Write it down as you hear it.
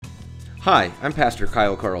Hi, I'm Pastor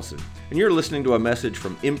Kyle Carlson, and you're listening to a message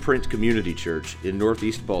from Imprint Community Church in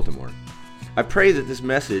Northeast Baltimore. I pray that this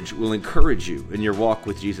message will encourage you in your walk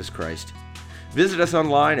with Jesus Christ. Visit us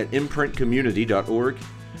online at imprintcommunity.org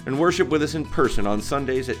and worship with us in person on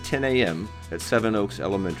Sundays at 10 a.m. at Seven Oaks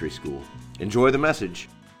Elementary School. Enjoy the message.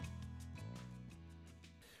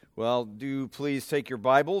 Well, do please take your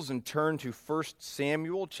Bibles and turn to 1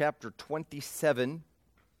 Samuel chapter 27.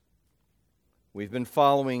 We've been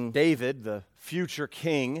following David, the future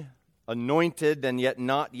king, anointed and yet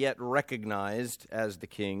not yet recognized as the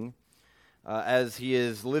king, as he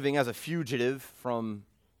is living as a fugitive from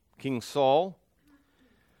King Saul.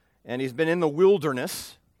 And he's been in the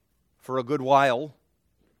wilderness for a good while,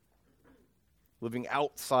 living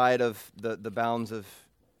outside of the bounds of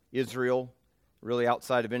Israel, really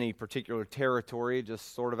outside of any particular territory,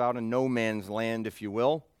 just sort of out in no man's land, if you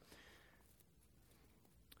will.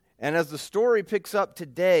 And as the story picks up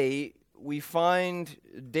today, we find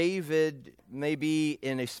David maybe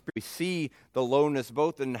we see the lowness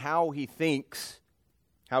both in how he thinks,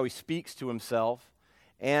 how he speaks to himself,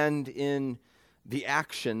 and in the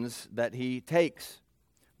actions that he takes.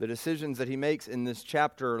 The decisions that he makes in this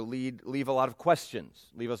chapter leave a lot of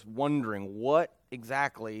questions, leave us wondering, what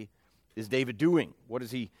exactly is David doing? What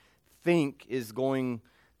does he think is going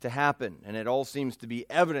to happen? And it all seems to be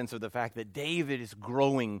evidence of the fact that David is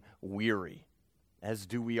growing weary, as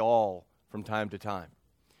do we all from time to time.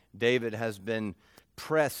 David has been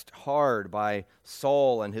pressed hard by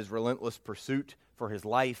Saul and his relentless pursuit for his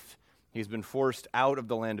life. He's been forced out of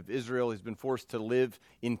the land of Israel. He's been forced to live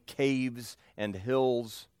in caves and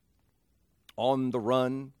hills on the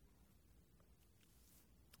run.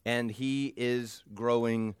 And he is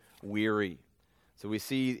growing weary. So we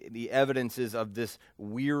see the evidences of this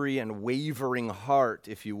weary and wavering heart,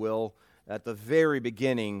 if you will, at the very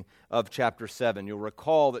beginning of chapter 7. You'll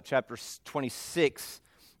recall that chapter 26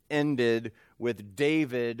 ended with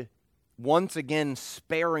David once again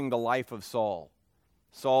sparing the life of Saul.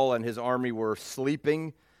 Saul and his army were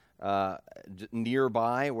sleeping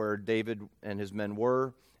nearby where David and his men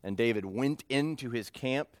were, and David went into his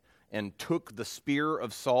camp and took the spear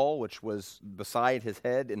of Saul, which was beside his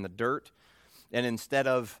head in the dirt. And instead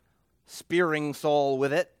of spearing Saul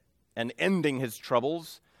with it and ending his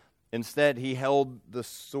troubles, instead he held the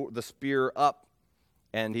spear up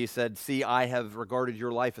and he said, "See, I have regarded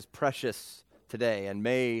your life as precious today, and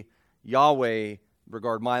may Yahweh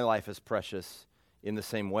regard my life as precious in the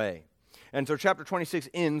same way." And so chapter 26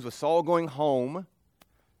 ends with Saul going home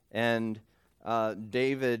and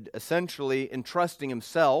David essentially entrusting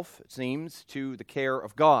himself, it seems, to the care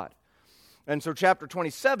of God. And so chapter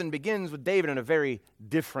 27 begins with David in a very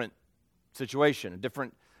different situation, a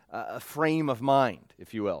different frame of mind,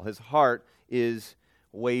 if you will. His heart is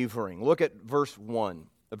wavering. Look at verse 1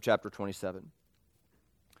 of chapter 27.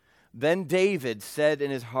 Then David said in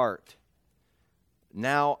his heart,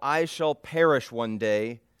 "Now I shall perish one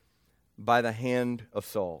day by the hand of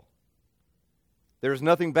Saul. There is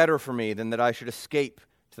nothing better for me than that I should escape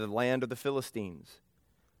to the land of the Philistines.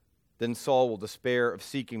 Then Saul will despair of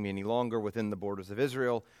seeking me any longer within the borders of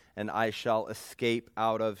Israel, and I shall escape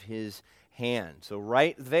out of his hand." So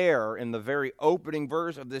right there in the very opening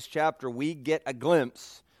verse of this chapter, we get a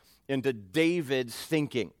glimpse into David's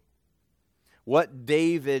thinking. What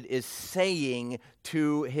David is saying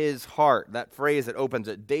to his heart. That phrase that opens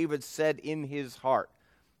it, David said in his heart.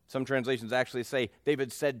 Some translations actually say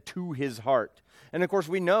David said to his heart. And of course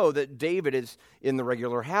we know that David is in the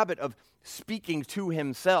regular habit of speaking to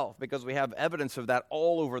himself, because we have evidence of that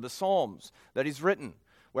all over the Psalms that he's written,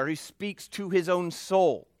 where he speaks to his own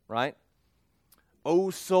soul, right?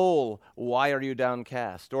 "O soul, why are you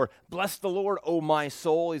downcast?" Or "Bless the Lord, O my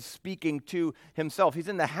soul." He's speaking to himself. He's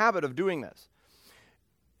in the habit of doing this.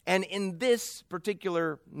 And in this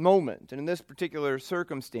particular moment, and in this particular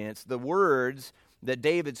circumstance, the words that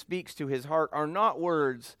David speaks to his heart are not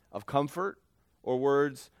words of comfort or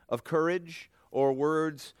words of courage or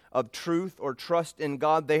words of truth or trust in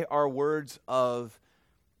God. They are words of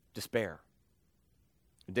despair.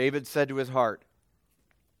 David said to his heart,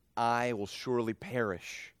 "I will surely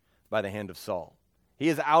perish by the hand of Saul." He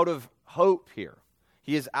is out of hope here.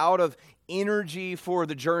 He is out of energy for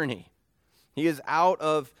the journey. He is out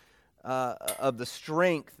of the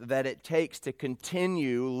strength that it takes to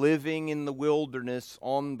continue living in the wilderness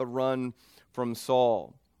on the run from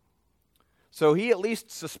Saul. So he at least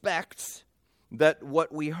suspects that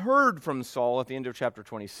what we heard from Saul at the end of chapter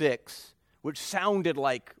 26, which sounded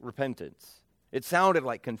like repentance, it sounded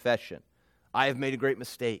like confession. "I have made a great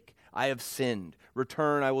mistake. I have sinned.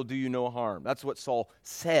 Return, I will do you no harm." That's what Saul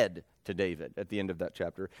said to David at the end of that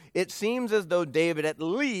chapter. It seems as though David at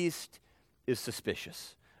least is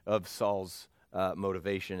suspicious of Saul's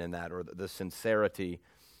motivation in that, or the sincerity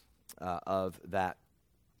of that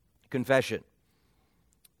confession.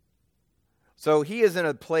 So he is in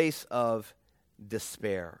a place of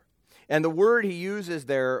despair. And the word he uses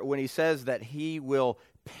there when he says that he will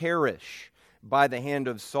perish by the hand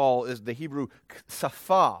of Saul is the Hebrew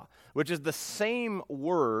ksafah, which is the same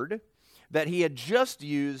word that he had just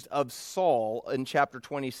used of Saul in chapter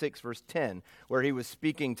 26, verse 10, where he was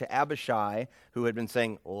speaking to Abishai, who had been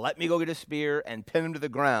saying, let me go get a spear and pin him to the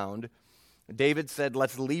ground. David said,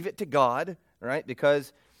 let's leave it to God, right,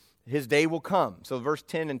 because his day will come. So verse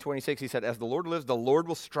 10 and 26, he said, as the Lord lives, the Lord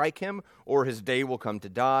will strike him, or his day will come to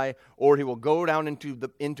die, or he will go down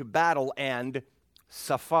into battle and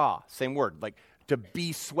safah, same word, like to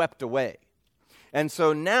be swept away. And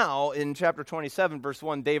so now in chapter 27, verse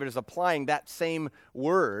 1, David is applying that same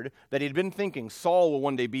word that he'd been thinking Saul will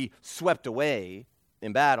one day be swept away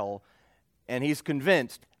in battle, and he's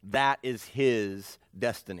convinced that is his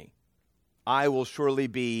destiny. I will surely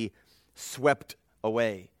be swept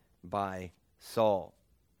away by Saul.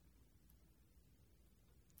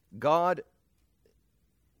 God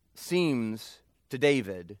seems to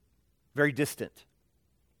David very distant.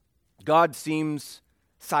 God seems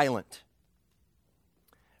silent.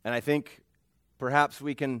 And I think perhaps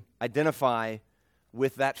we can identify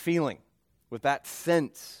with that feeling, with that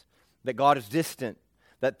sense that God is distant,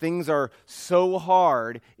 that things are so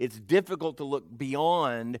hard, it's difficult to look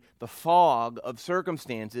beyond the fog of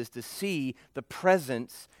circumstances to see the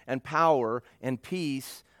presence and power and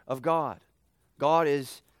peace of God. God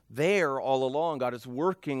is there all along. God is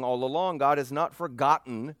working all along. God is not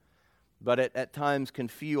forgotten, but it at times can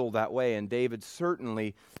feel that way, and David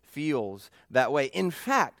certainly feels that way. In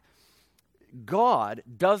fact, God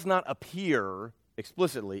does not appear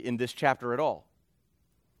explicitly in this chapter at all.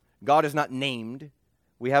 God is not named.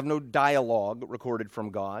 We have no dialogue recorded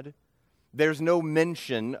from God. There's no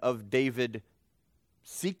mention of David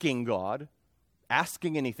seeking God,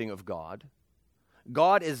 asking anything of God.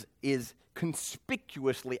 God is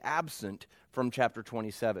conspicuously absent from chapter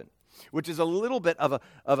 27. Which is a little bit of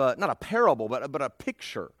a not a parable, but a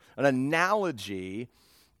picture, an analogy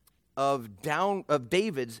of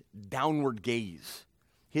David's downward gaze.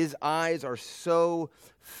 His eyes are so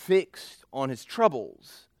fixed on his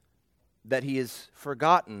troubles that he has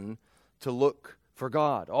forgotten to look for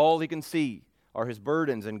God. All he can see are his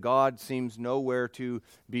burdens, and God seems nowhere to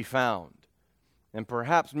be found. And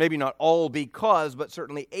perhaps, maybe not all because, but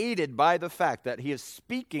certainly aided by the fact that he is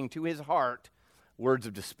speaking to his heart words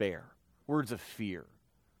of despair, words of fear.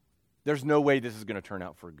 There's no way this is going to turn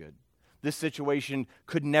out for good. This situation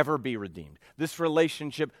could never be redeemed. This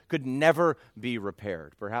relationship could never be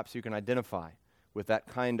repaired. Perhaps you can identify with that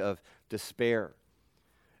kind of despair.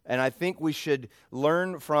 And I think we should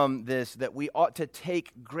learn from this that we ought to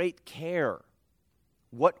take great care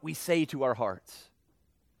what we say to our hearts.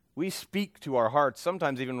 We speak to our hearts,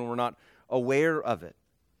 sometimes even when we're not aware of it.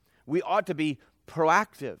 We ought to be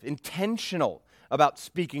proactive, intentional about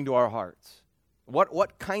speaking to our hearts.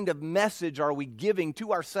 What kind of message are we giving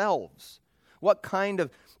to ourselves? What kind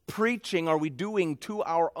of preaching are we doing to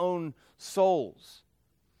our own souls?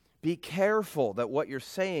 Be careful that what you're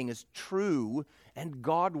saying is true and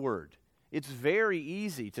Godward. It's very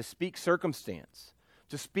easy to speak circumstance,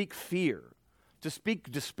 to speak fear, to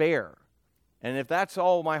speak despair. And if that's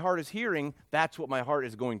all my heart is hearing, that's what my heart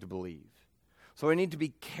is going to believe. So I need to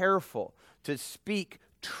be careful to speak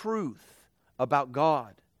truth about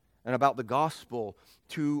God and about the gospel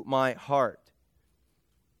to my heart.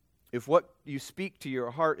 If what you speak to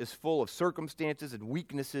your heart is full of circumstances and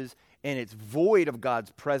weaknesses and it's void of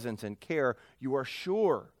God's presence and care, you are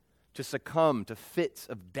sure to succumb to fits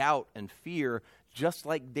of doubt and fear, just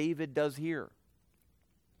like David does here.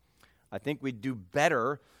 I think we'd do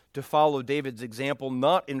better to follow David's example,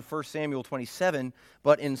 not in 1 Samuel 27,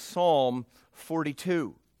 but in Psalm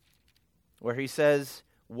 42, where he says,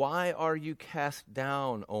 "Why are you cast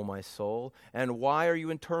down, O my soul, and why are you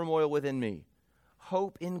in turmoil within me?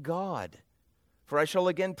 Hope in God, for I shall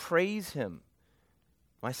again praise him,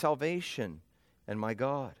 my salvation and my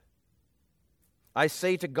God. I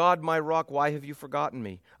say to God, my rock, why have you forgotten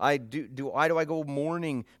me? Why do I go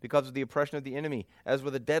mourning because of the oppression of the enemy? As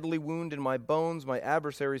with a deadly wound in my bones, my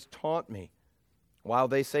adversaries taunt me, while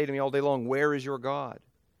they say to me all day long, where is your God?"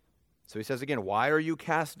 So he says again, "Why are you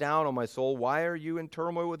cast down, O my soul? Why are you in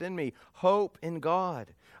turmoil within me? Hope in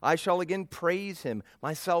God. I shall again praise him,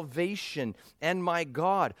 my salvation and my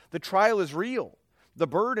God." The trial is real. The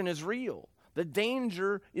burden is real. The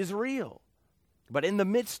danger is real. But in the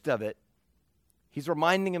midst of it, he's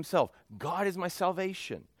reminding himself, God is my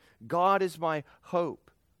salvation. God is my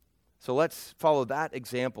hope. So let's follow that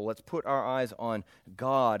example. Let's put our eyes on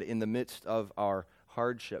God in the midst of our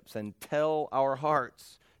hardships and tell our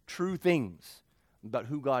hearts true things about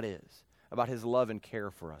who God is, about his love and care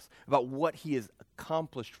for us, about what he has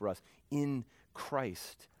accomplished for us in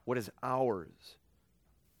Christ, what is ours.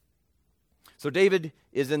 So David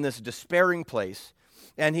is in this despairing place,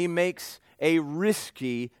 and he makes a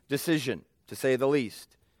risky decision, to say the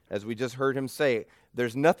least. As we just heard him say,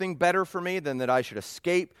 there's nothing better for me than that I should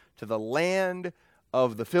escape to the land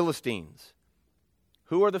of the Philistines.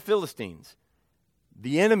 Who are the Philistines?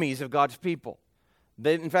 The enemies of God's people.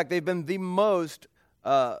 In fact, they've been the most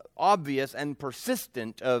obvious and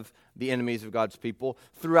persistent of the enemies of God's people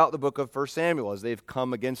throughout the book of 1 Samuel, as they've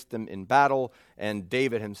come against them in battle, and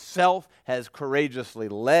David himself has courageously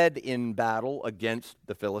led in battle against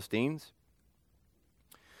the Philistines.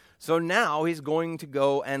 So now he's going to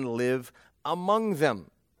go and live among them.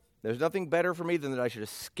 There's nothing better for me than that I should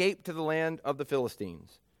escape to the land of the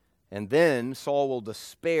Philistines. And then Saul will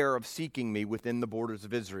despair of seeking me within the borders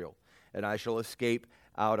of Israel, and I shall escape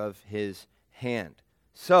out of his hand.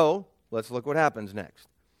 So, let's look what happens next.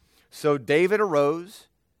 So David arose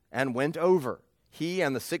and went over, he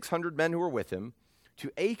and the 600 men who were with him,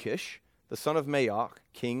 to Achish, the son of Maoch,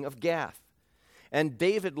 king of Gath. And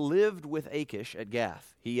David lived with Achish at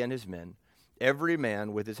Gath, he and his men, every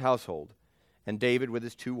man with his household. And David with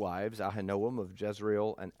his 2 wives, Ahinoam of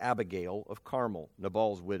Jezreel and Abigail of Carmel,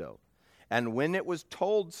 Nabal's widow. And when it was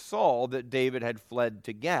told Saul that David had fled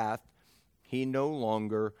to Gath, he no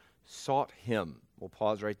longer sought him. We'll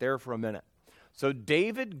pause right there for a minute. So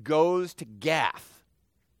David goes to Gath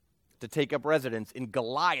to take up residence in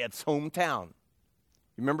Goliath's hometown.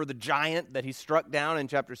 You remember the giant that he struck down in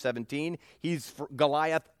chapter 17? He's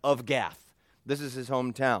Goliath of Gath. This is his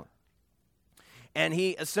hometown. And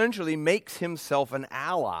he essentially makes himself an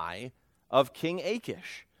ally of King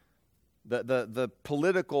Achish, the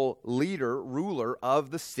political leader, ruler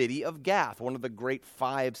of the city of Gath, one of the great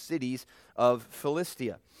 5 cities of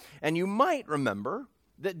Philistia. And you might remember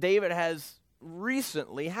that David has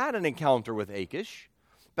recently had an encounter with Achish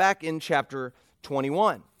back in chapter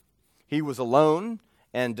 21. He was alone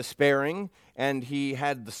and despairing, and he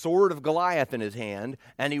had the sword of Goliath in his hand,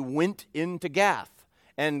 and he went into Gath.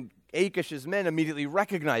 And Achish's men immediately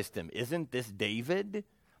recognized him. Isn't this David,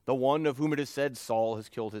 the one of whom it is said Saul has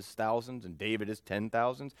killed his thousands and David his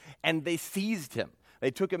 10,000s? And they seized him.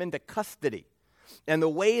 They took him into custody. And the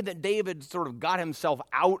way that David sort of got himself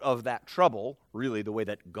out of that trouble, really the way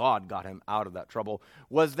that God got him out of that trouble,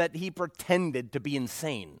 was that he pretended to be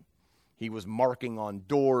insane. He was marking on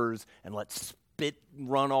doors and let spit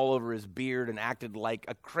run all over his beard and acted like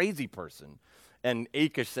a crazy person. And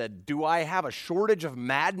Achish said, do I have a shortage of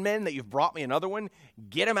madmen that you've brought me another one?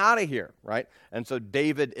 Get him out of here, right? And so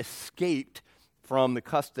David escaped from the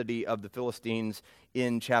custody of the Philistines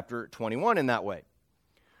in chapter 21 in that way.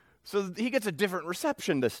 So he gets a different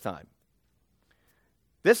reception this time.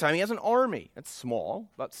 This time he has an army. It's small,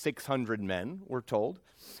 about 600 men, we're told.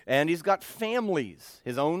 And he's got families,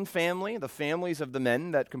 his own family, the families of the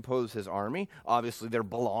men that compose his army, obviously their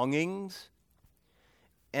belongings.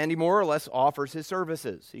 And he more or less offers his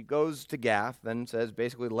services. He goes to Gath and says,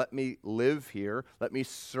 basically, let me live here, let me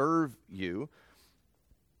serve you.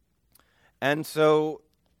 And so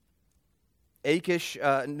Achish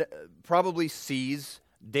probably sees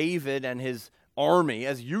David and his army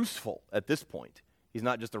as useful at this point. He's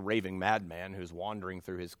not just a raving madman who's wandering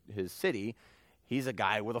through his city. He's a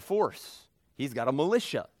guy with a force. He's got a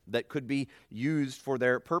militia that could be used for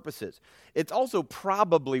their purposes. It's also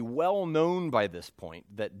probably well known by this point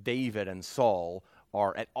that David and Saul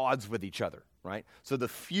are at odds with each other, right? So the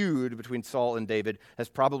feud between Saul and David has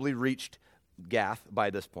probably reached Gath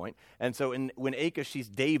by this point. And so when Achish sees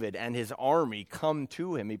David and his army come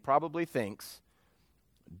to him, he probably thinks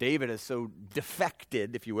David is so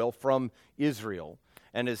defected, if you will, from Israel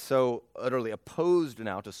and is so utterly opposed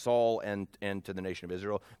now to Saul and to the nation of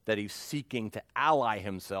Israel that he's seeking to ally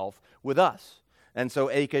himself with us. And so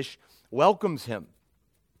Achish welcomes him.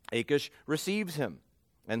 Achish receives him.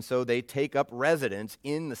 And so they take up residence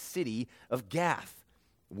in the city of Gath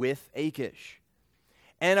with Achish.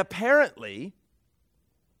 And apparently,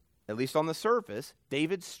 at least on the surface,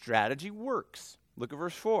 David's strategy works. Look at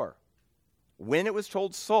verse 4. When it was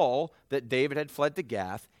told Saul that David had fled to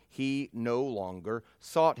Gath, he no longer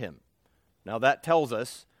sought him. Now that tells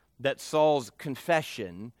us that Saul's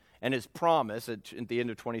confession and his promise at the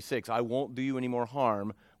end of 26, I won't do you any more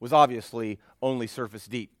harm, was obviously only surface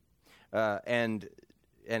deep. And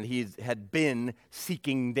he had been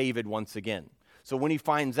seeking David once again. So when he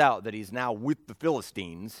finds out that he's now with the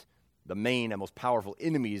Philistines, the main and most powerful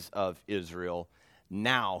enemies of Israel,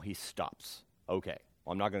 now he stops. Okay,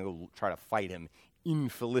 well, I'm not going to go try to fight him in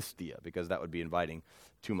Philistia, because that would be inviting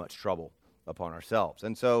too much trouble upon ourselves.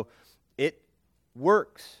 And so it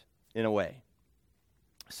works in a way.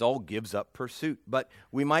 Saul gives up pursuit, but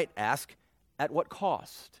we might ask, at what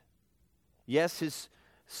cost? Yes, his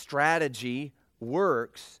strategy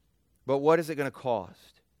works, but what is it going to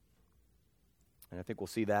cost? And I think we'll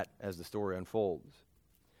see that as the story unfolds.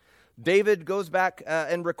 David goes back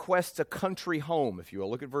and requests a country home, if you will.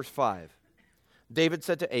 Look at verse 5. David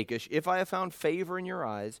said to Achish, "If I have found favor in your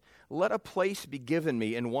eyes, let a place be given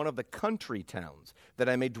me in one of the country towns, that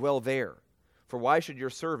I may dwell there. For why should your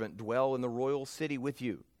servant dwell in the royal city with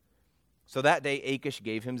you?" So that day Achish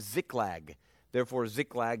gave him Ziklag. Therefore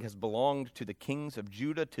Ziklag has belonged to the kings of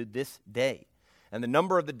Judah to this day. And the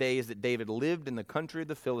number of the days that David lived in the country of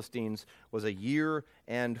the Philistines was 1 year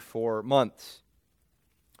and 4 months.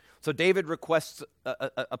 So David requests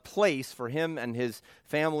a place for him and his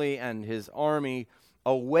family and his army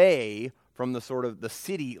away from the sort of the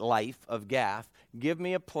city life of Gath. Give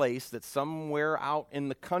me a place that's somewhere out in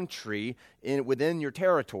the country, within your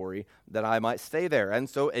territory, that I might stay there. And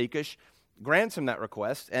so Achish grants him that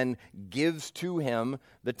request and gives to him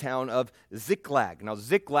the town of Ziklag. Now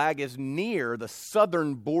Ziklag is near the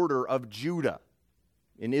southern border of Judah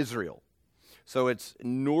in Israel. So it's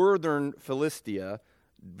northern Philistia,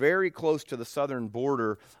 very close to the southern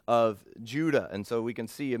border of Judah. And so we can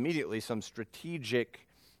see immediately some strategic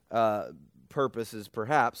purposes,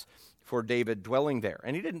 perhaps, for David dwelling there.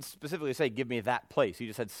 And he didn't specifically say, give me that place. He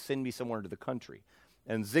just said, send me somewhere into the country.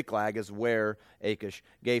 And Ziklag is where Achish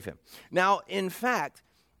gave him. Now, in fact,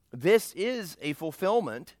 this is a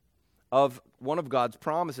fulfillment of one of God's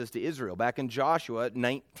promises to Israel back in Joshua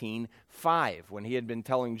 19:5, when he had been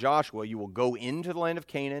telling Joshua, you will go into the land of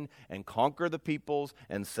Canaan and conquer the peoples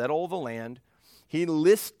and settle the land. He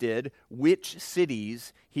listed which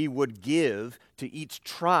cities he would give to each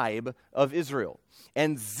tribe of Israel.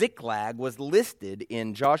 And Ziklag was listed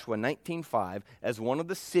in Joshua 19:5 as one of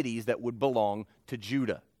the cities that would belong to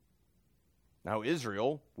Judah. Now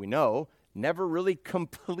Israel, we know, never really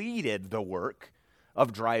completed the work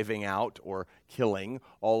of driving out or killing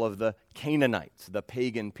all of the Canaanites, the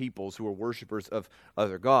pagan peoples who were worshipers of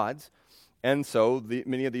other gods. And so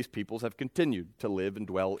many of these peoples have continued to live and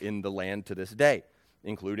dwell in the land to this day,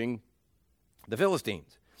 including the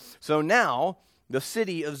Philistines. So now the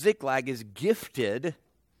city of Ziklag is gifted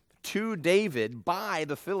to David by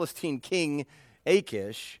the Philistine king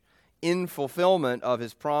Achish in fulfillment of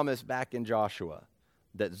his promise back in Joshua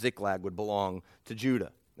that Ziklag would belong to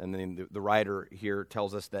Judah. And then the writer here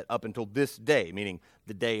tells us that up until this day, meaning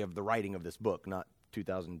the day of the writing of this book, not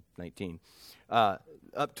 2019,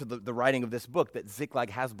 up to the writing of this book, that Ziklag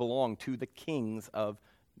has belonged to the kings of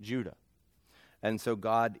Judah. And so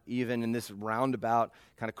God, even in this roundabout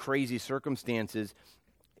kind of crazy circumstances,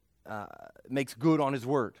 makes good on his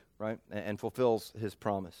word, right, and fulfills his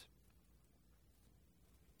promise.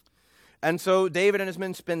 And so David and his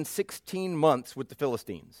men spend 16 months with the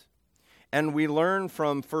Philistines. And we learn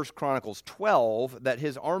from 1 Chronicles 12 that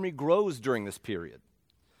his army grows during this period.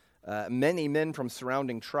 Many men from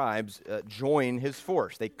surrounding tribes join his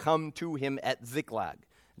force. They come to him at Ziklag,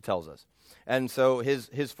 it tells us. And so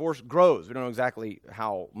his force grows. We don't know exactly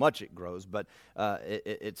how much it grows, but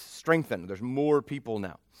it's strengthened. There's more people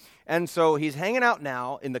now. And so he's hanging out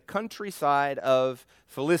now in the countryside of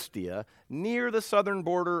Philistia, near the southern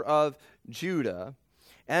border of Judah.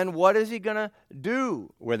 And what is he going to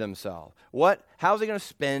do with himself? How's he going to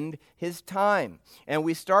spend his time? And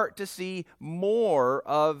we start to see more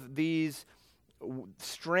of these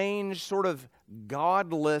strange, sort of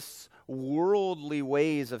godless, worldly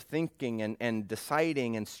ways of thinking and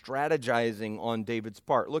deciding and strategizing on David's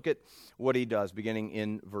part. Look at what he does, beginning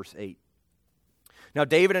in verse 8. Now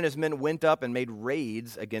David and his men went up and made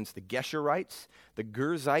raids against the Geshurites, the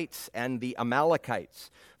Girzites, and the Amalekites,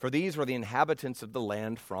 for these were the inhabitants of the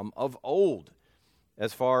land from of old,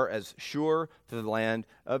 as far as Shur to the land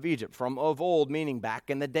of Egypt. From of old, meaning back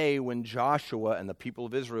in the day when Joshua and the people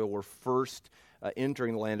of Israel were first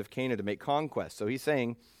entering the land of Canaan to make conquest. So he's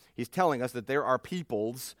telling us that there are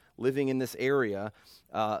peoples living in this area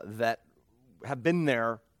that have been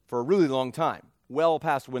there for a really long time, well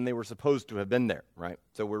past when they were supposed to have been there, right?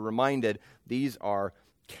 So we're reminded these are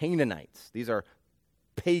Canaanites. These are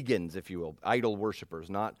pagans, if you will, idol worshipers,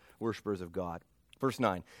 not worshipers of God. Verse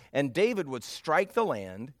 9, and David would strike the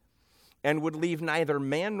land and would leave neither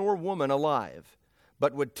man nor woman alive,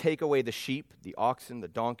 but would take away the sheep, the oxen, the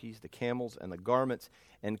donkeys, the camels, and the garments,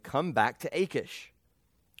 and come back to Achish.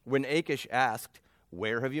 When Achish asked,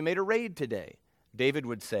 where have you made a raid today? David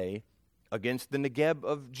would say, against the Negeb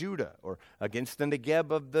of Judah, or against the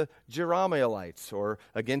Negeb of the Jerahmeelites, or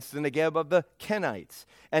against the Negeb of the Kenites.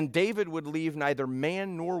 And David would leave neither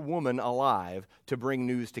man nor woman alive to bring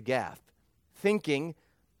news to Gath, thinking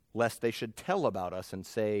lest they should tell about us and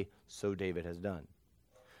say, so David has done.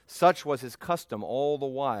 Such was his custom all the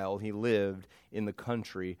while he lived in the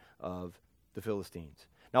country of the Philistines.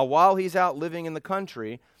 Now, while he's out living in the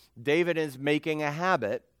country, David is making a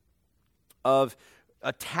habit of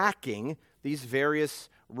attacking these various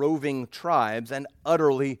roving tribes and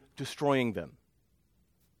utterly destroying them.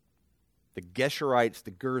 The Geshurites,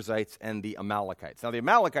 the Girzites, and the Amalekites. Now, the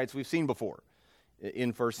Amalekites we've seen before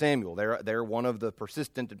in 1 Samuel. They're one of the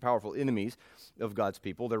persistent and powerful enemies of God's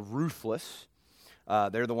people. They're ruthless.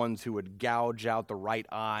 They're the ones who would gouge out the right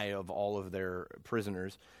eye of all of their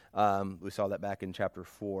prisoners. We saw that back in chapter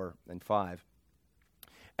 4 and 5.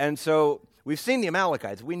 And so we've seen the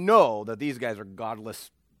Amalekites. We know that these guys are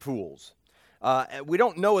godless fools. We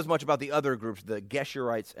don't know as much about the other groups, the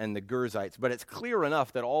Geshurites and the Girzites, but it's clear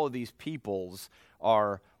enough that all of these peoples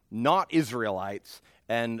are not Israelites,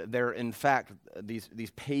 and they're in fact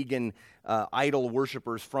these pagan idol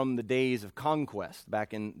worshipers from the days of conquest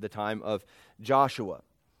back in the time of Joshua.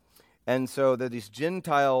 And so they're these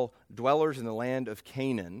Gentile dwellers in the land of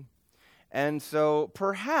Canaan. And so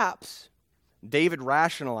perhaps David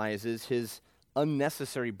rationalizes his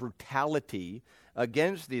unnecessary brutality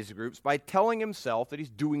against these groups by telling himself that he's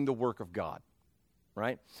doing the work of God,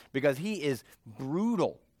 right? Because he is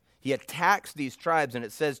brutal. He attacks these tribes, and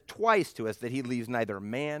it says twice to us that he leaves neither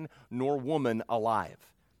man nor woman alive.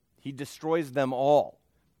 He destroys them all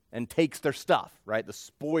and takes their stuff, right? The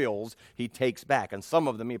spoils he takes back. And some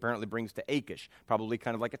of them he apparently brings to Achish, probably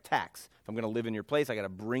kind of like a tax. If I'm going to live in your place, I got to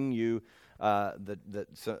bring you a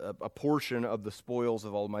portion of the spoils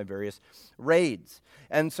of all of my various raids.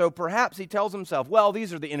 And so perhaps he tells himself, well,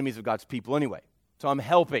 these are the enemies of God's people anyway. So I'm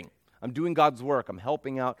helping. I'm doing God's work. I'm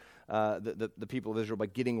helping out the people of Israel by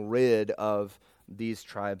getting rid of these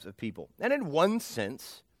tribes of people. And in one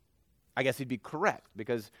sense, I guess he'd be correct,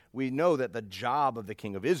 because we know that the job of the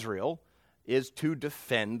king of Israel is to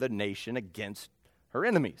defend the nation against her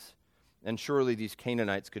enemies. And surely these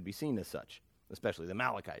Canaanites could be seen as such, especially the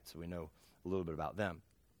Amalekites. We know a little bit about them.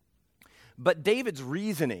 But David's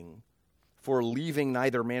reasoning for leaving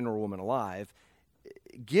neither man nor woman alive,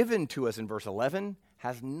 given to us in verse 11,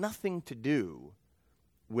 has nothing to do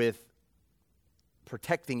with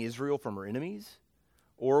protecting Israel from her enemies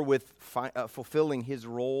or with fulfilling his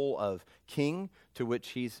role of king to which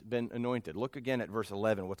he's been anointed. Look again at verse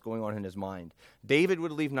 11, what's going on in his mind. David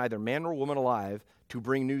would leave neither man nor woman alive to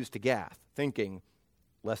bring news to Gath, thinking,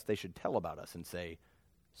 lest they should tell about us and say,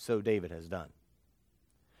 so David has done.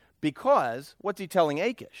 Because, what's he telling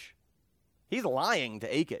Achish? He's lying to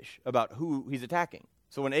Achish about who he's attacking.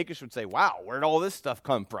 So when Achish would say, wow, where'd all this stuff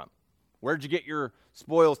come from? Where'd you get your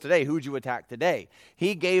spoils today? Who'd you attack today?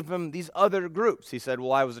 He gave him these other groups. He said,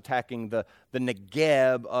 well, I was attacking the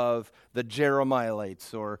Negeb of the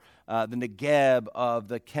Jerahmeelites, or the Negeb of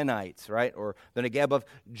the Kenites, right? Or the Negeb of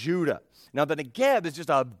Judah. Now, the Negeb is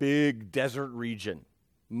just a big desert region,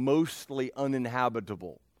 mostly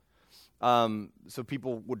uninhabitable. So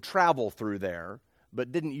people would travel through there,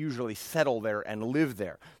 but didn't usually settle there and live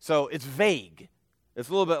there. So it's vague. It's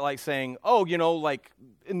a little bit like saying, oh, like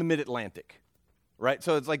in the mid-Atlantic, right?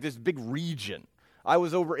 So it's like this big region. I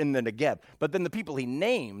was over in the Negeb. But then the people he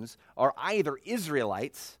names are either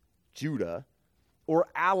Israelites, Judah, or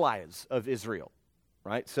allies of Israel,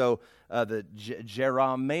 right? So the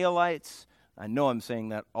Jerahmeelites, I know I'm saying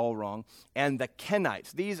that all wrong, and the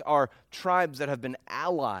Kenites. These are tribes that have been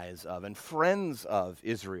allies of and friends of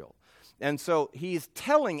Israel. And so he's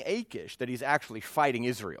telling Achish that he's actually fighting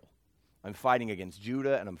Israel. I'm fighting against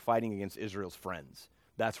Judah, and I'm fighting against Israel's friends.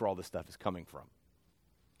 That's where all this stuff is coming from.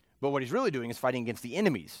 But what he's really doing is fighting against the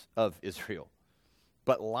enemies of Israel,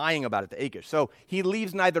 but lying about it to Achish. So he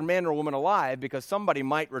leaves neither man nor woman alive because somebody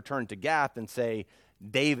might return to Gath and say,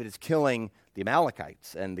 David is killing the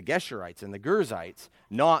Amalekites and the Geshurites and the Girzites,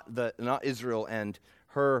 not Israel and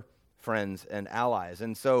her friends and allies.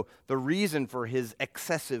 And so the reason for his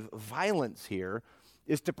excessive violence here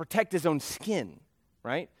is to protect his own skin,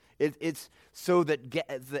 right? It's so that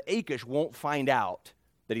the Achish won't find out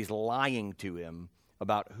that he's lying to him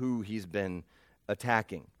about who he's been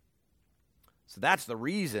attacking. So that's the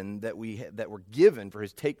reason that we're given for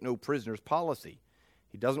his take no prisoners policy.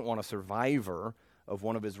 He doesn't want a survivor of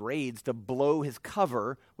one of his raids to blow his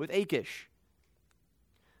cover with Achish.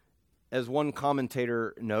 As one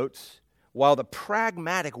commentator notes, while the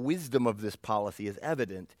pragmatic wisdom of this policy is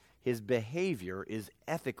evident, his behavior is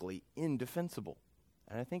ethically indefensible.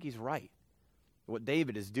 And I think he's right. What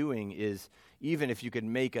David is doing is, even if you could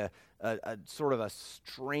make a sort of a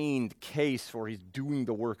strained case for he's doing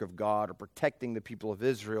the work of God or protecting the people of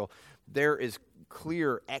Israel, there is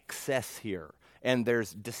clear excess here. And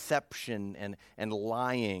there's deception and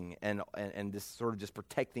lying and this sort of just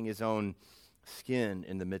protecting his own skin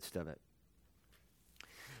in the midst of it.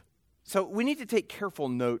 So we need to take careful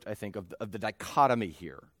note, I think, of the dichotomy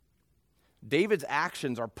here. David's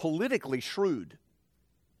actions are politically shrewd.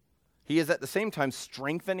 He is at the same time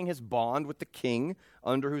strengthening his bond with the king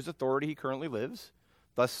under whose authority he currently lives,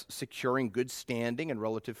 thus securing good standing and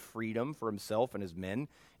relative freedom for himself and his men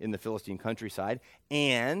in the Philistine countryside,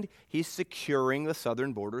 and he's securing the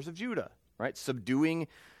southern borders of Judah, right? Subduing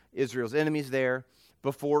Israel's enemies there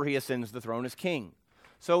before he ascends the throne as king.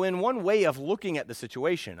 So in one way of looking at the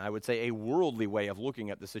situation, I would say a worldly way of looking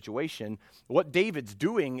at the situation, what David's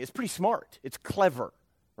doing is pretty smart. It's clever,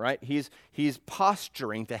 right? He's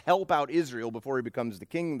posturing to help out Israel before he becomes the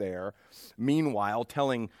king there, meanwhile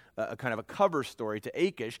telling a kind of a cover story to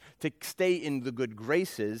Achish to stay in the good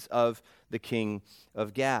graces of the king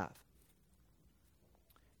of Gath.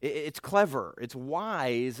 It's clever. It's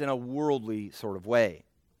wise in a worldly sort of way.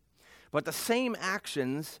 But the same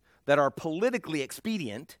actions that are politically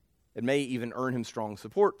expedient, and may even earn him strong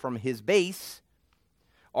support from his base,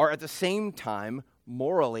 are at the same time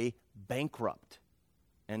morally bankrupt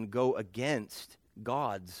and go against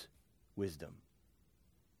God's wisdom.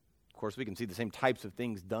 Of course, we can see the same types of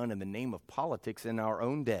things done in the name of politics in our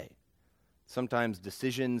own day. Sometimes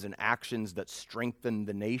decisions and actions that strengthen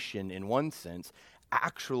the nation in one sense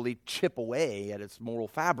actually chip away at its moral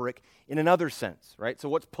fabric in another sense, right? So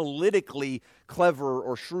what's politically clever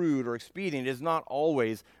or shrewd or expedient is not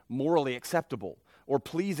always morally acceptable or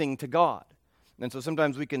pleasing to God. And so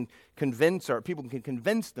sometimes we can people can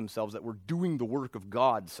convince themselves that we're doing the work of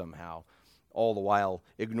God somehow, all the while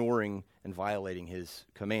ignoring and violating his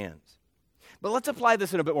commands. But let's apply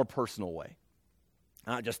this in a bit more personal way,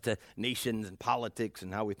 not just to nations and politics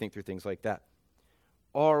and how we think through things like that.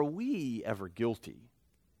 Are we ever guilty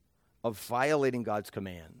of violating God's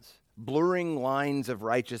commands, blurring lines of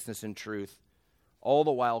righteousness and truth, all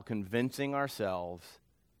the while convincing ourselves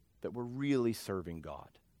that we're really serving God?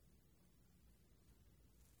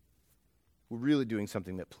 We're really doing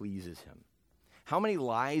something that pleases him. How many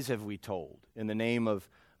lies have we told in the name of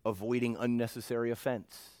avoiding unnecessary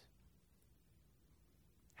offense?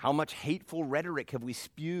 How much hateful rhetoric have we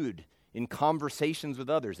spewed in conversations with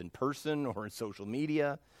others, in person or in social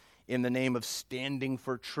media, in the name of standing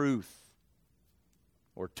for truth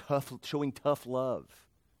or showing tough love?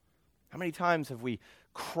 How many times have we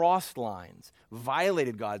crossed lines,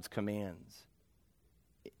 violated God's commands,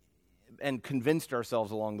 and convinced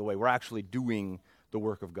ourselves along the way we're actually doing the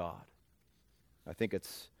work of God? I think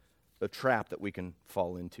it's a trap that we can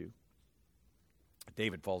fall into.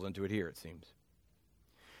 David falls into it here, it seems.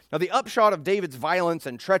 Now, the upshot of David's violence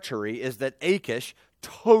and treachery is that Achish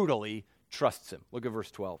totally trusts him. Look at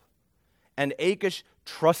verse 12. And Achish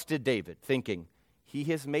trusted David, thinking, he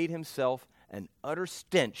has made himself an utter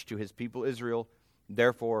stench to his people Israel,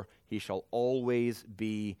 therefore he shall always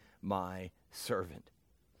be my servant.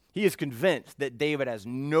 He is convinced that David has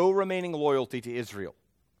no remaining loyalty to Israel,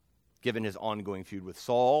 given his ongoing feud with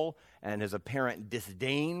Saul and his apparent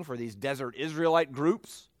disdain for these desert Israelite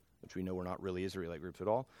groups, which we know were not really Israelite groups at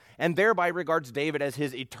all, and thereby regards David as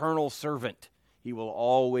his eternal servant. He will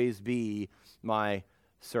always be my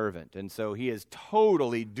servant. And so he has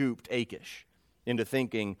totally duped Achish into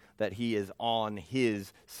thinking that he is on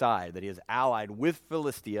his side, that he is allied with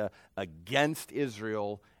Philistia against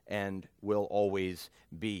Israel and will always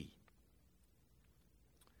be.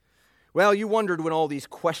 Well, you wondered when all these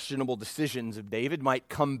questionable decisions of David might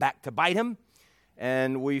come back to bite him.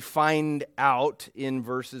 And we find out in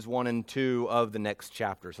verses 1 and 2 of the next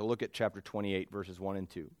chapter. So look at chapter 28, verses 1 and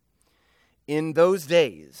 2. In those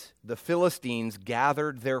days, the Philistines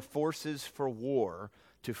gathered their forces for war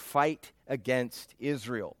to fight against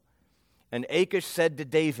Israel. And Achish said to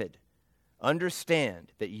David,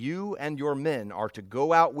 understand that you and your men are to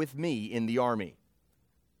go out with me in the army.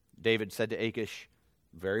 David said to Achish,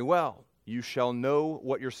 very well, you shall know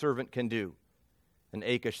what your servant can do. And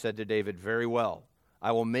Achish said to David, very well,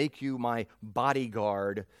 I will make you my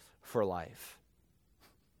bodyguard for life.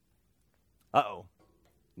 Uh-oh.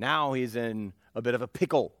 Now he's in a bit of a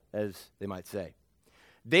pickle, as they might say.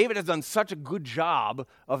 David has done such a good job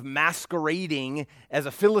of masquerading as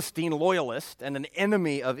a Philistine loyalist and an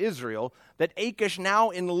enemy of Israel that Achish now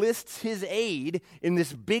enlists his aid in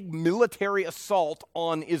this big military assault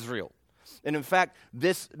on Israel. And in fact,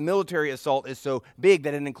 this military assault is so big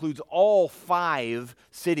that it includes all 5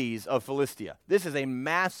 cities of Philistia. This is a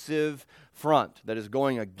massive front that is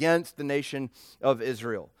going against the nation of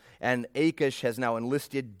Israel. And Achish has now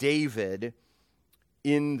enlisted David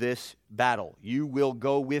in this battle. You will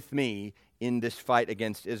go with me in this fight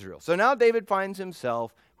against Israel. So now David finds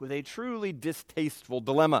himself with a truly distasteful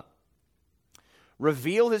dilemma.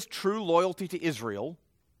 Reveal his true loyalty to Israel,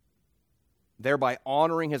 thereby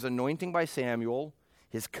honoring his anointing by Samuel,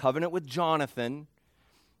 his covenant with Jonathan,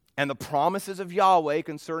 and the promises of Yahweh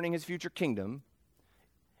concerning his future kingdom,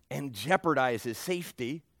 and jeopardize his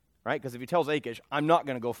safety, right? Because if he tells Achish, I'm not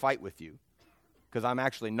going to go fight with you, because I'm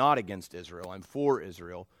actually not against Israel, I'm for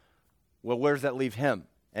Israel, well, where does that leave him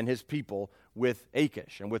and his people with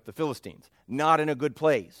Achish and with the Philistines? Not in a good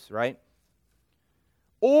place, right?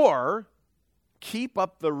 Or keep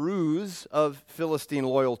up the ruse of Philistine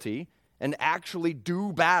loyalty and actually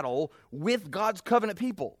do battle with God's covenant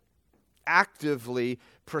people, acting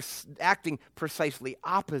precisely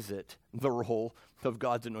opposite the role of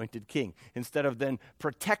God's anointed king. Instead of then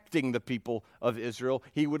protecting the people of Israel,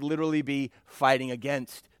 he would literally be fighting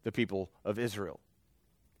against the people of Israel.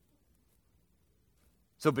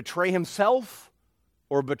 So betray himself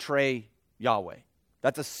or betray Yahweh.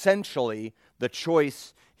 That's essentially the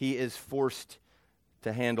choice he is forced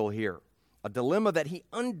to handle here. A dilemma that he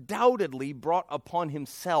undoubtedly brought upon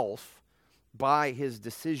himself by his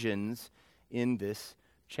decisions in this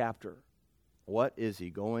chapter. What is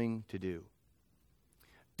he going to do?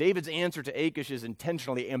 David's answer to Achish is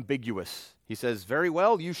intentionally ambiguous. He says, very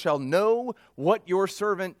well, you shall know what your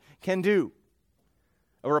servant can do.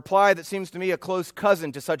 A reply that seems to me a close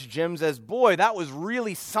cousin to such gems as, boy, that was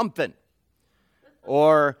really something.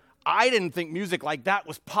 Or, I didn't think music like that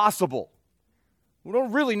was possible. We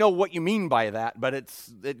don't really know what you mean by that, but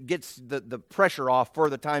it gets the pressure off for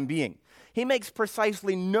the time being. He makes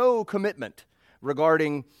precisely no commitment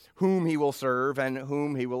regarding whom he will serve and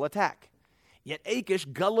whom he will attack. Yet Achish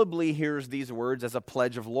gullibly hears these words as a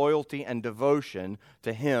pledge of loyalty and devotion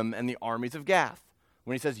to him and the armies of Gath.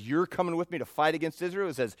 When he says, you're coming with me to fight against Israel,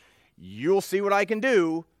 he says, you'll see what I can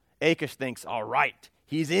do. Achish thinks, all right,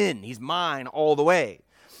 he's in, he's mine all the way.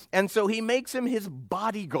 And so he makes him his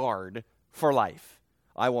bodyguard for life.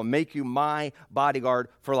 I will make you my bodyguard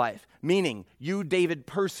for life. Meaning, you, David,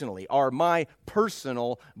 personally are my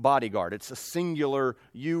personal bodyguard. It's a singular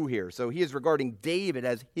you here. So he is regarding David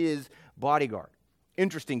as his bodyguard.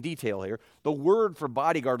 Interesting detail here. The word for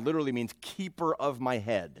bodyguard literally means keeper of my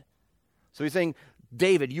head. So he's saying,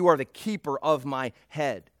 David, you are the keeper of my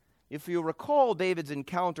head. If you recall David's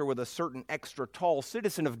encounter with a certain extra tall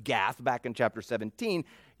citizen of Gath back in chapter 17,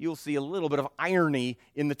 you'll see a little bit of irony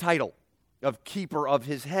in the title of keeper of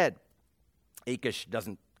his head. Achish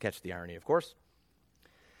doesn't catch the irony, of course.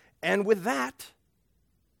 And with that,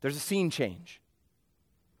 there's a scene change.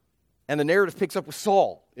 And the narrative picks up with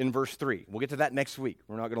Saul in verse 3. We'll get to that next week.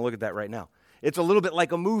 We're not going to look at that right now. It's a little bit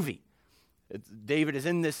like a movie. David is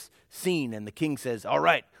in this scene, and the king says, all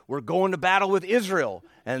right, we're going to battle with Israel.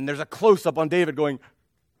 And there's a close-up on David going,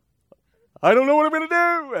 I don't know what I'm going to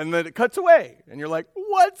do. And then it cuts away. And you're like,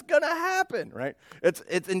 what's going to happen, right? It's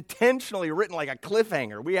intentionally written like a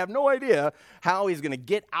cliffhanger. We have no idea how he's going to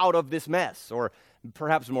get out of this mess, or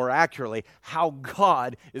perhaps more accurately, how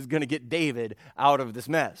God is going to get David out of this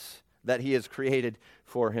mess that he has created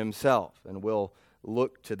for himself. And we'll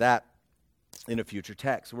look to that in a future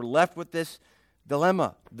text. We're left with this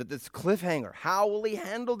dilemma, this cliffhanger. How will he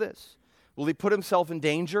handle this? Will he put himself in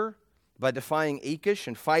danger by defying Achish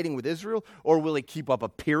and fighting with Israel? Or will he keep up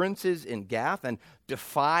appearances in Gath and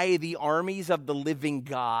defy the armies of the living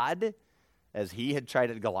God, as he had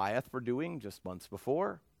chided Goliath for doing just months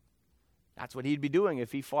before? That's what he'd be doing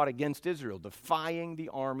if he fought against Israel, defying the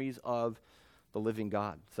armies of the living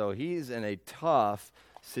God. So he's in a tough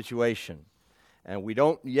situation. And we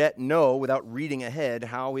don't yet know, without reading ahead,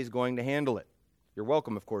 how he's going to handle it. You're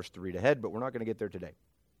welcome, of course, to read ahead, but we're not going to get there today.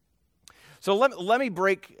 So let me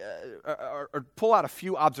break or pull out a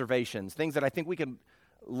few observations, things that I think we can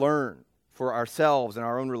learn for ourselves and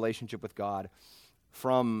our own relationship with God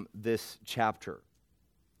from this chapter.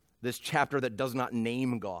 This chapter that does not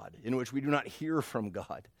name God, in which we do not hear from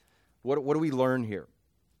God. What do we learn here?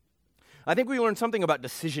 I think we learn something about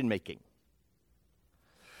decision-making.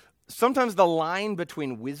 Sometimes the line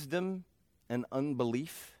between wisdom and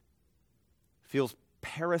unbelief feels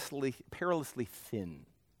perilously thin.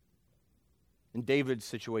 In David's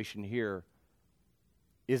situation here,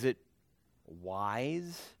 is it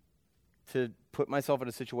wise to put myself in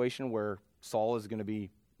a situation where Saul is going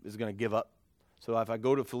to give up? So if I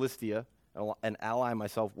go to Philistia and ally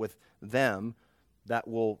myself with them, that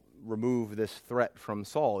will remove this threat from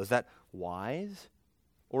Saul. Is that wise?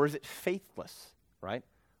 Or is it faithless, right?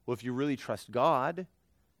 Well, if you really trust God,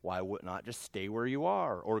 Why would not just stay where you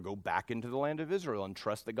are or go back into the land of Israel and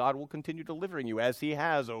trust that God will continue delivering you as he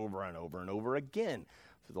has over and over and over again?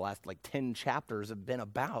 So the last 10 chapters have been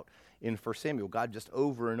about in 1 Samuel. God just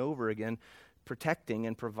over and over again protecting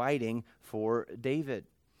and providing for David.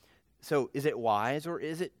 So is it wise or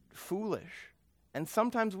is it foolish? And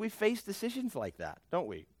sometimes we face decisions like that, don't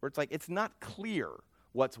we? Where it's not clear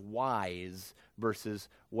what's wise versus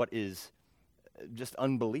what is just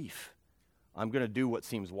unbelief. I'm going to do what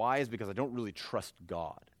seems wise because I don't really trust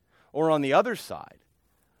God. Or on the other side,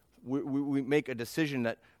 we make a decision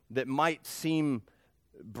that might seem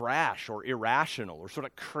brash or irrational or sort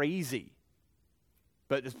of crazy.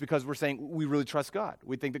 But it's because we're saying we really trust God.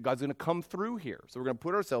 We think that God's going to come through here. So we're going to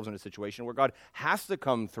put ourselves in a situation where God has to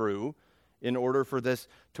come through in order for this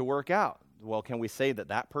to work out. Well, can we say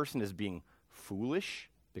that person is being foolish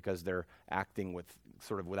because they're acting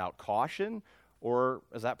without caution? Or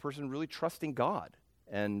is that person really trusting God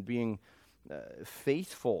and being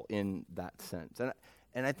faithful in that sense?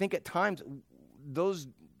 And I think at times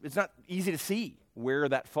it's not easy to see where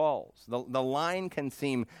that falls. The line can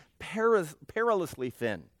seem perilously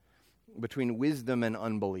thin between wisdom and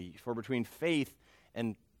unbelief, or between faith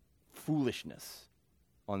and foolishness,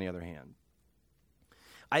 on the other hand.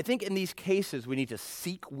 I think in these cases we need to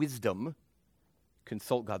seek wisdom,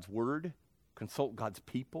 consult God's word, consult God's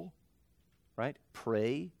people, right?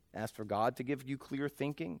 Pray, ask for God to give you clear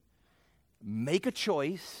thinking, make a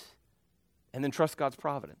choice, and then trust God's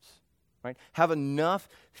providence, right? Have enough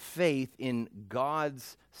faith in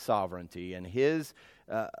God's sovereignty and his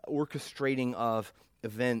orchestrating of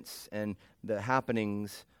events and the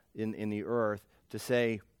happenings in the earth to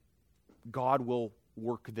say, God will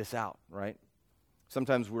work this out, right?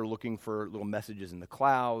 Sometimes we're looking for little messages in the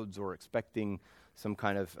clouds or expecting some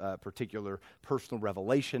kind of particular personal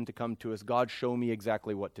revelation to come to us. God, show me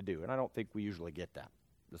exactly what to do. And I don't think we usually get that.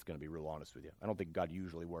 I'm just going to be real honest with you. I don't think God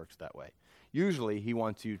usually works that way. Usually he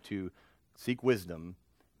wants you to seek wisdom,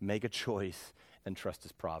 make a choice, and trust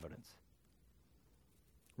his providence.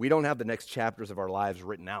 We don't have the next chapters of our lives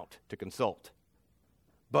written out to consult,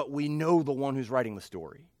 but we know the one who's writing the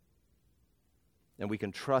story. And we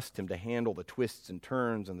can trust him to handle the twists and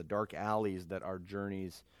turns and the dark alleys that our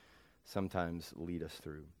journeys sometimes lead us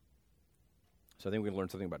through. So I think we can learn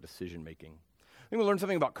something about decision making. I think we learn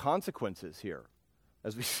something about consequences here,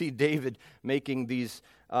 as we see David making these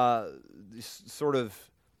sort of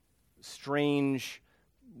strange,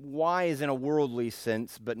 wise in a worldly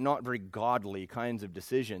sense, but not very godly kinds of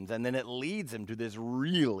decisions. And then it leads him to this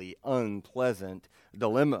really unpleasant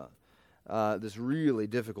dilemma, this really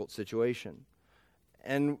difficult situation.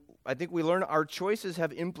 And I think we learn our choices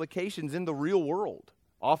have implications in the real world,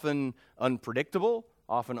 often unpredictable,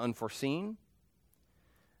 often unforeseen.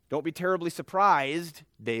 Don't be terribly surprised,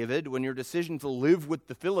 David, when your decision to live with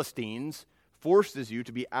the Philistines forces you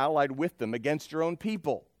to be allied with them against your own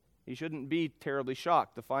people. He shouldn't be terribly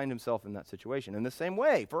shocked to find himself in that situation. In the same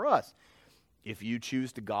way, for us, if you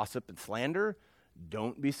choose to gossip and slander,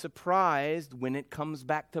 don't be surprised when it comes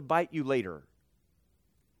back to bite you later.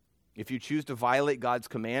 If you choose to violate God's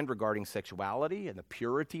command regarding sexuality and the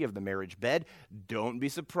purity of the marriage bed, don't be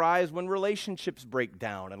surprised when relationships break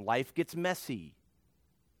down and life gets messy.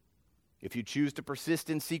 If you choose to persist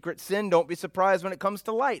in secret sin, don't be surprised when it comes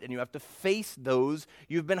to light and you have to face those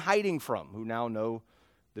you've been hiding from who now know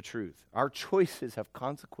the truth. Our choices have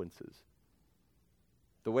consequences.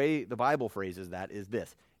 The way the Bible phrases that is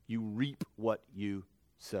this: you reap what you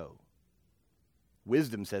sow.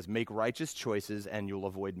 Wisdom says, make righteous choices and you'll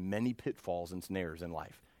avoid many pitfalls and snares in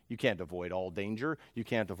life. You can't avoid all danger. You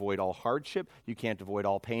can't avoid all hardship. You can't avoid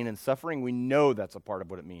all pain and suffering. We know that's a part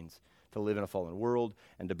of what it means to live in a fallen world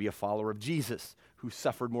and to be a follower of Jesus, who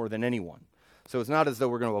suffered more than anyone. So it's not as though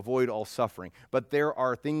we're going to avoid all suffering, but there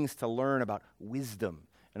are things to learn about wisdom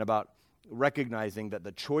and about recognizing that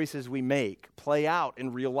the choices we make play out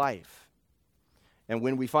in real life. And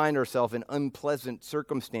when we find ourselves in unpleasant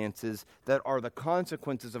circumstances that are the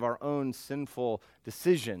consequences of our own sinful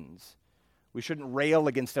decisions, we shouldn't rail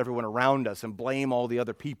against everyone around us and blame all the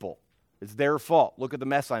other people. It's their fault. Look at the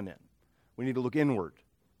mess I'm in. We need to look inward.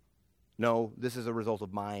 No, this is a result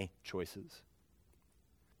of my choices.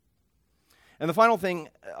 And the final thing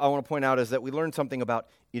I want to point out is that we learn something about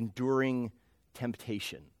enduring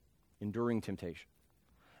temptation. Enduring temptation.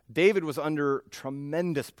 David was under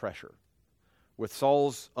tremendous pressure with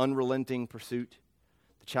Saul's unrelenting pursuit,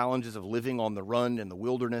 the challenges of living on the run in the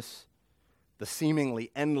wilderness, the seemingly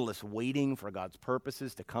endless waiting for God's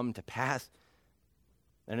purposes to come to pass.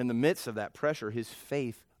 And in the midst of that pressure, his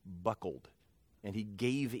faith buckled, and he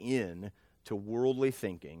gave in to worldly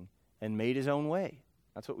thinking and made his own way.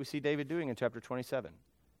 That's what we see David doing in chapter 27.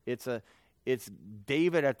 It's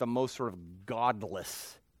David at the most sort of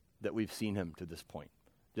godless that we've seen him to this point.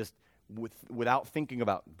 Just without thinking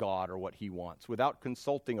about God or what he wants, without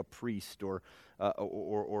consulting a priest or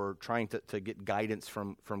trying to get guidance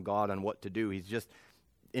from God on what to do. He's just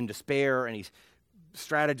in despair, and he's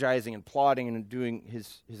strategizing and plotting and doing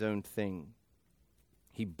his own thing.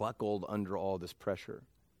 He buckled under all this pressure.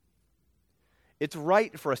 It's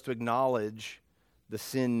right for us to acknowledge the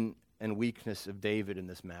sin and weakness of David in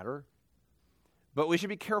this matter, but we should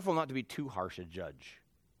be careful not to be too harsh a judge,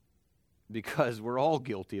 because we're all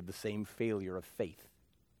guilty of the same failure of faith,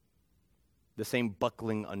 the same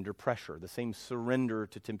buckling under pressure, the same surrender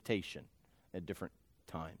to temptation at different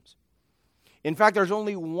times. In fact, there's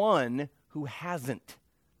only one who hasn't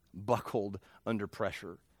buckled under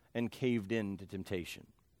pressure and caved in to temptation.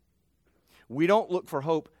 We don't look for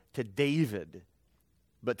hope to David,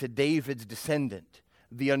 but to David's descendant,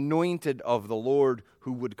 the anointed of the Lord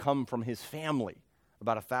who would come from his family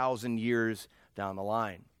about 1,000 years down the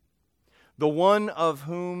line. The one of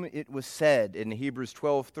whom it was said in Hebrews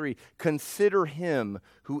 12:3, "Consider him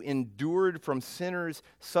who endured from sinners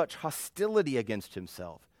such hostility against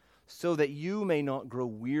himself, so that you may not grow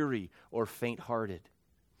weary or faint-hearted.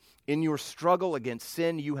 In your struggle against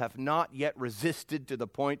sin, you have not yet resisted to the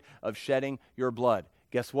point of shedding your blood."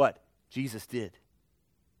 Guess what? Jesus did.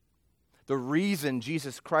 The reason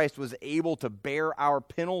Jesus Christ was able to bear our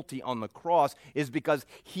penalty on the cross is because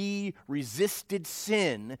he resisted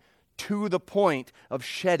sin to the point of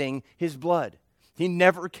shedding his blood. He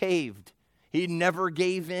never caved. He never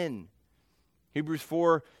gave in. Hebrews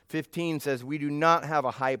 4:15 says, "We do not have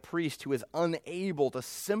a high priest who is unable to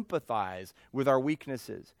sympathize with our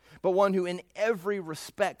weaknesses, but one who in every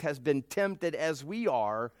respect has been tempted as we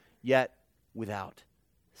are, yet without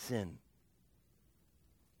sin."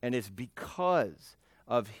 And it's because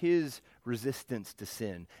of his resistance to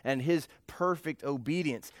sin and his perfect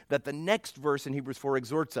obedience that the next verse in Hebrews 4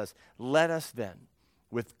 exhorts us, "Let us then,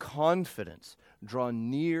 with confidence, draw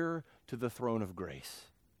near to the throne of grace,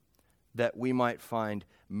 that we might find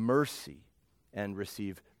mercy and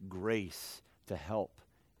receive grace to help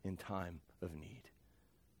in time of need."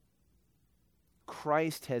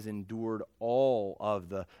 Christ has endured all of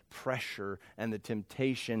the pressure and the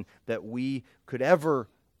temptation that we could ever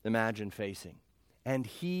imagine facing, and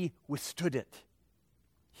he withstood it.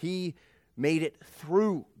 He made it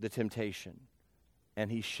through the temptation,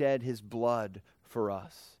 and he shed his blood for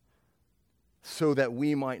us so that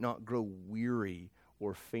we might not grow weary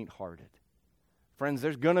or faint-hearted. Friends,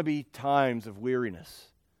 there's going to be times of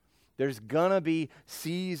weariness. There's going to be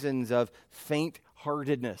seasons of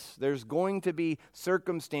faint-heartedness. There's going to be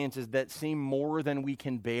circumstances that seem more than we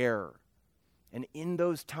can bear. And in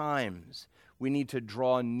those times, we need to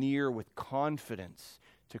draw near with confidence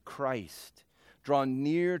to Christ, draw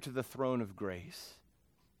near to the throne of grace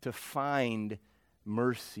to find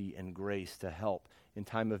mercy and grace to help in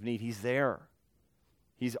time of need. He's there.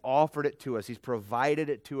 He's offered it to us. He's provided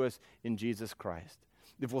it to us in Jesus Christ.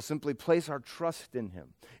 If we'll simply place our trust in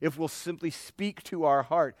him, if we'll simply speak to our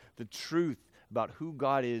heart the truth about who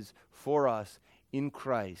God is for us in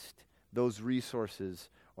Christ, those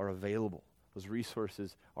resources are available. Those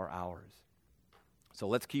resources are ours. So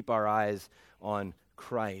let's keep our eyes on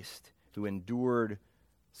Christ, who endured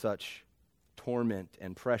such torment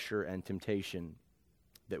and pressure and temptation,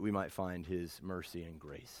 that we might find his mercy and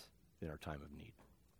grace in our time of need.